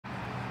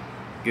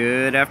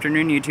Good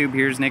afternoon, YouTube.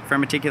 Here's Nick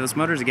from Meticulous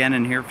Motors again,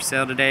 and here for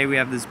sale today we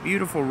have this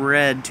beautiful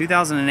red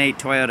 2008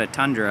 Toyota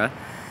Tundra.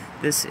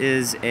 This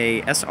is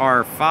a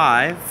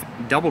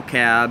SR5 double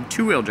cab,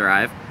 two-wheel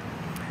drive.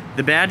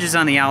 The badges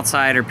on the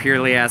outside are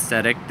purely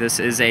aesthetic. This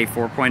is a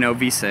 4.0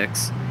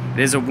 V6. It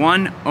is a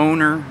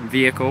one-owner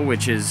vehicle,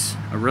 which is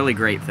a really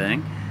great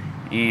thing,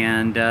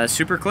 and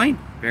super clean.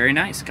 Very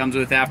nice. Comes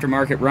with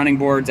aftermarket running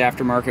boards,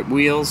 aftermarket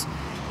wheels,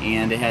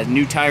 and it has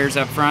new tires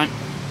up front.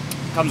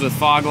 Comes with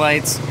fog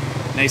lights.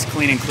 Nice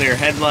clean and clear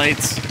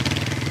headlights.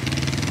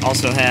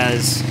 Also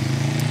has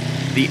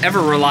the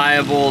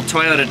ever-reliable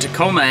Toyota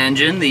Tacoma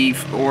engine, the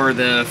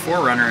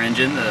 4Runner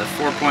engine, the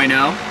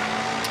 4.0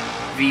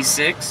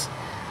 V6.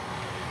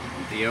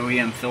 The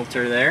OEM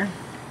filter there.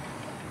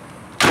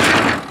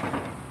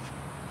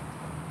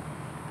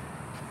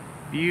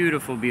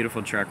 Beautiful,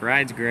 beautiful truck.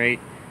 Rides great.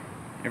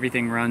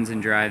 Everything runs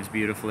and drives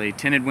beautifully.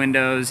 Tinted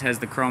windows, has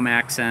the chrome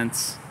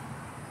accents.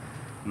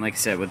 And like I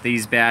said, with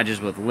these badges,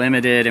 with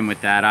limited and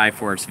with that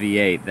iForce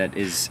V8, that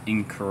is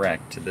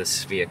incorrect.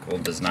 This vehicle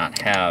does not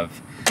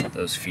have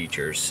those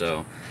features.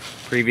 So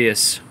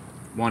previous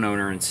one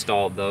owner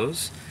installed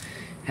those.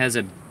 Has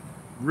a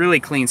really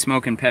clean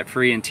smoke and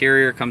pet-free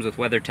interior. Comes with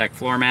WeatherTech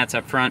floor mats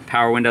up front,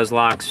 power windows,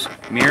 locks,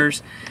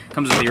 mirrors.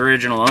 Comes with the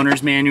original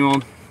owner's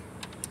manual,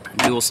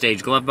 dual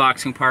stage glove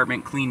box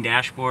compartment, clean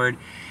dashboard,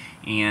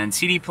 and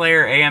CD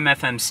player, AM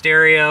FM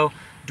stereo,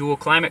 dual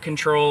climate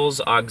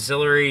controls,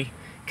 auxiliary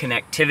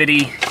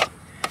connectivity,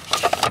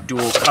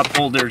 dual cup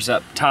holders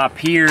up top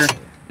here,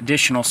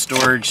 additional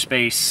storage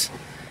space,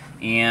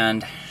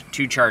 and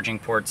 2 charging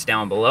ports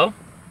down below.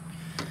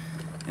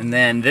 And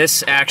then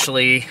this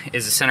actually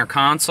is a center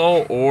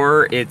console,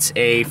 or it's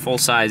a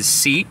full-size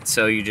seat,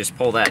 so you just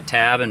pull that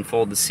tab and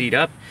fold the seat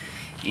up,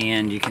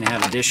 and you can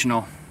have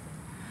additional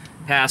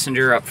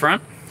passenger up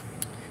front.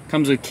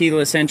 Comes with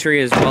keyless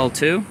entry as well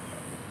too,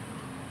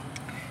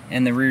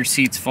 and the rear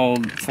seats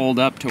fold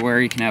up to where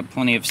you can have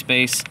plenty of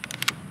space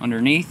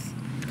underneath.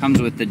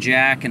 Comes with the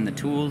jack and the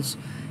tools.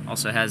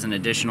 Also has an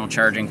additional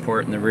charging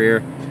port in the rear.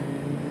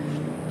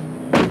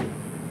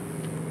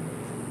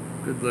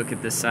 Good look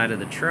at this side of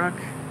the truck.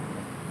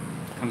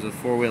 Comes with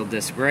 4-wheel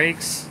disc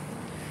brakes,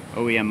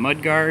 OEM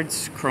mud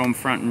guards, chrome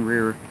front and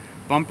rear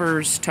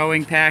bumpers,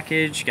 towing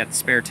package, got the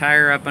spare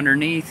tire up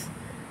underneath.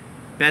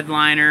 Bed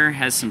liner,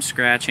 has some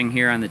scratching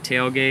here on the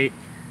tailgate.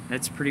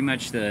 That's pretty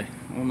much the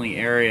only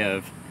area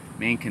of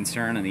main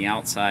concern on the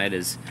outside,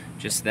 is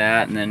just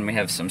that, and then we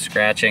have some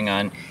scratching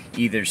on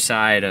either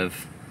side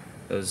of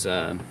those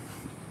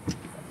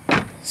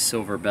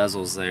silver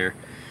bezels there.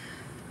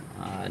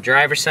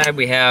 Driver's side,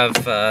 we have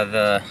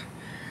the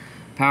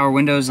power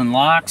windows and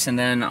locks, and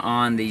then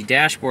on the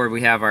dashboard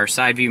we have our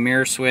side view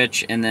mirror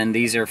switch, and then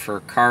these are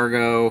for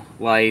cargo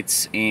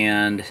lights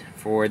and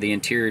for the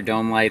interior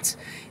dome lights,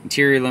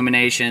 interior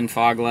illumination,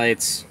 fog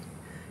lights,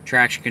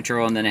 traction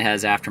control, and then it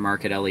has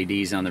aftermarket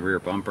LEDs on the rear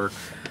bumper.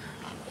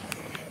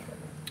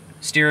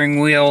 Steering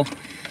wheel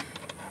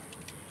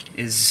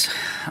is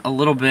a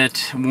little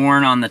bit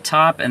worn on the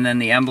top, and then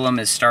the emblem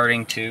is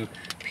starting to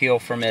peel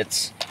from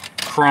its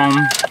chrome.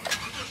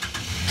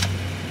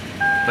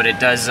 But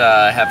it does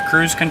have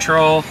cruise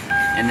control,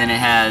 and then it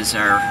has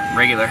our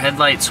regular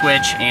headlight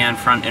switch and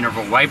front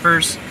interval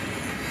wipers.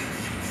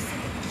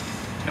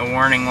 No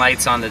warning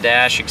lights on the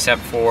dash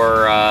except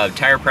for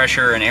tire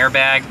pressure and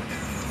airbag.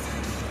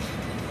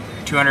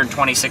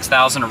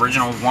 226,000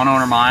 original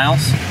one-owner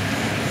miles.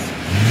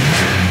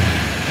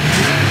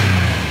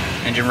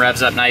 Engine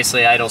revs up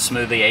nicely, idles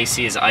smoothly,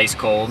 AC is ice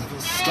cold.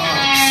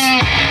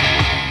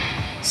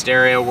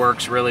 Stereo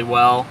works really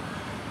well.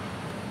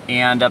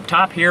 And up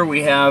top here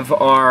we have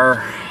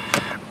our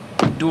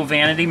dual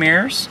vanity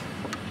mirrors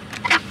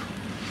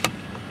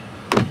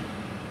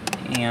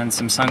and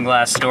some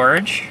sunglass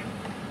storage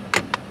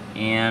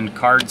and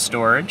card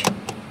storage.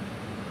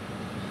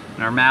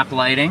 And our map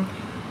lighting.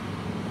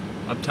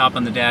 Up top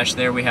on the dash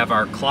there we have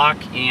our clock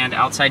and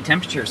outside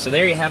temperature. So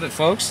there you have it,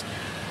 folks.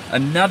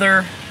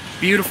 Another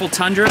beautiful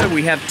Tundra.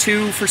 We have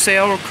 2 for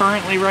sale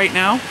currently right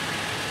now.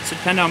 So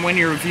depending on when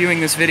you're viewing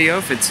this video,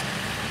 if it's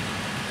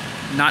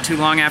not too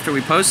long after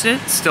we post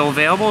it, it's still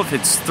available. If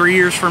it's 3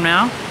 years from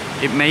now,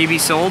 it may be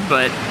sold,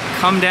 but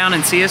come down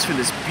and see us for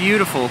this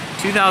beautiful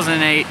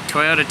 2008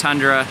 Toyota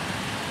Tundra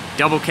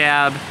double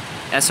cab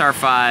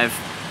SR5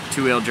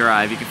 two-wheel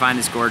drive. You can find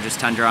this gorgeous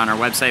Tundra on our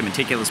website,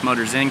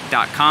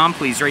 meticulousmotorsinc.com.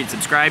 Please rate and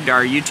subscribe to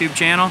our YouTube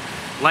channel.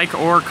 Like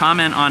or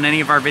comment on any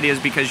of our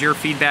videos, because your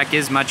feedback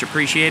is much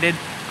appreciated.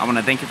 I want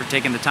to thank you for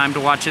taking the time to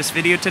watch this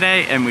video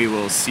today, and we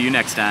will see you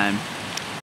next time.